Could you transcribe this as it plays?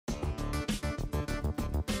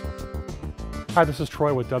Hi, this is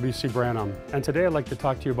Troy with W.C. Branham, and today I'd like to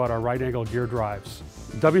talk to you about our right-angle gear drives.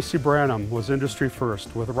 W.C. Branham was industry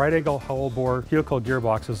first with right-angle hollow bore helical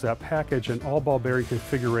gearboxes that package an all-ball bearing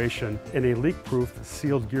configuration in a leak-proof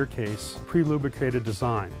sealed gear case, pre-lubricated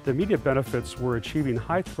design. The immediate benefits were achieving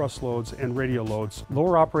high thrust loads and radial loads,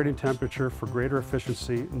 lower operating temperature for greater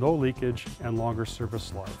efficiency, no leakage, and longer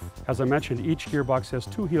service life. As I mentioned, each gearbox has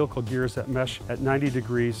two helical gears that mesh at 90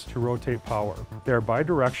 degrees to rotate power. They are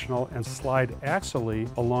bi-directional and slide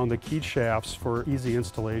axially along the keyed shafts for easy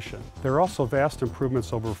installation. There are also vast improvements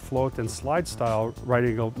over float and slide style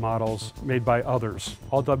right-angle models made by others.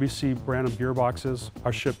 All W.C. Branham gearboxes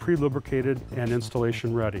are shipped pre-lubricated and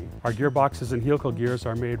installation ready. Our gearboxes and helical gears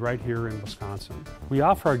are made right here in Wisconsin. We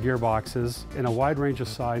offer our gearboxes in a wide range of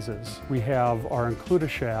sizes. We have our included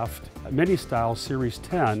shaft, mini style Series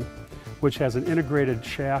 10, which has an integrated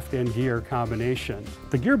shaft and gear combination.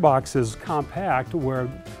 The gearbox is compact where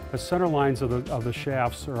the center lines of the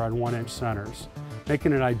shafts are on 1-inch centers,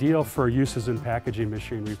 making it ideal for uses in packaging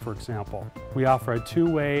machinery, for example. We offer a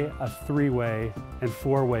 2-way, a 3-way, and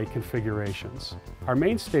 4-way configurations. Our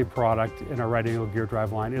mainstay product in our right-angle gear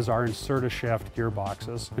drive line is our inserta shaft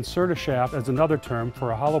gearboxes. Inserta shaft is another term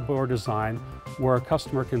for a hollow bore design where a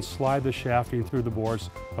customer can slide the shafting through the bores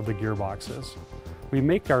of the gearboxes. We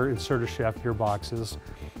make our inserta shaft gearboxes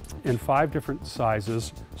in 5 different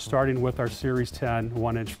sizes, starting with our Series 10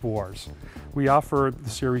 1-inch bores. We offer the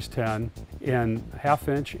Series 10 in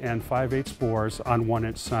 1/2-inch and 5/8 bores on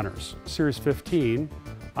 1-inch centers. Series 15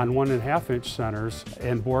 on 1.5-inch centers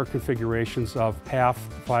and bore configurations of 1/2,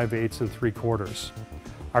 5/8, and 3/4.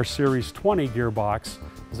 Our Series 20 gearbox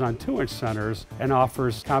is on 2-inch centers and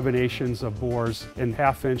offers combinations of bores in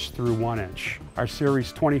 1/2-inch through 1-inch. Our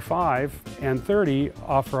Series 25 and 30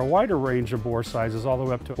 offer a wider range of bore sizes all the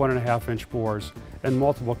way up to 1.5-inch bores and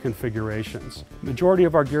multiple configurations. Majority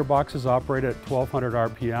of our gearboxes operate at 1200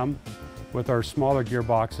 RPM, with our smaller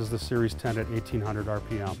gearboxes, the Series 10 at 1800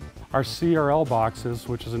 RPM. Our CRL boxes,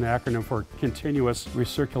 which is an acronym for Continuous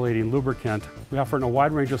Recirculating Lubricant, we offer in a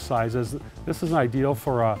wide range of sizes. This is ideal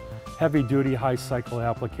for a heavy-duty, high-cycle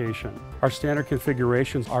application. Our standard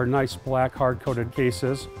configurations are nice black hard-coated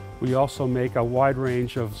cases. We also make a wide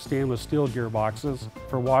range of stainless steel gearboxes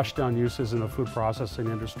for washdown uses in the food processing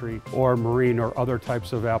industry or marine or other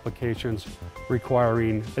types of applications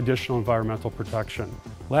requiring additional environmental protection.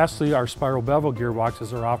 Lastly, our spiral bevel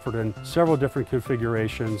gearboxes are offered in several different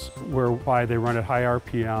configurations whereby they run at high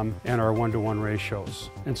RPM and are 1-to-1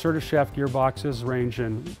 ratios. Inserta shaft gearboxes range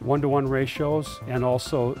in 1-to-1 ratios and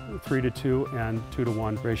also 3-to-2 and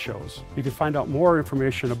 2-to-1 ratios. You can find out more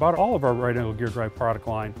information about all of our right-angle gear drive product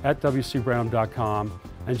line at wcbranham.com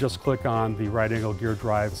and just click on the right-angle gear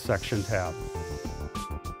drive section tab.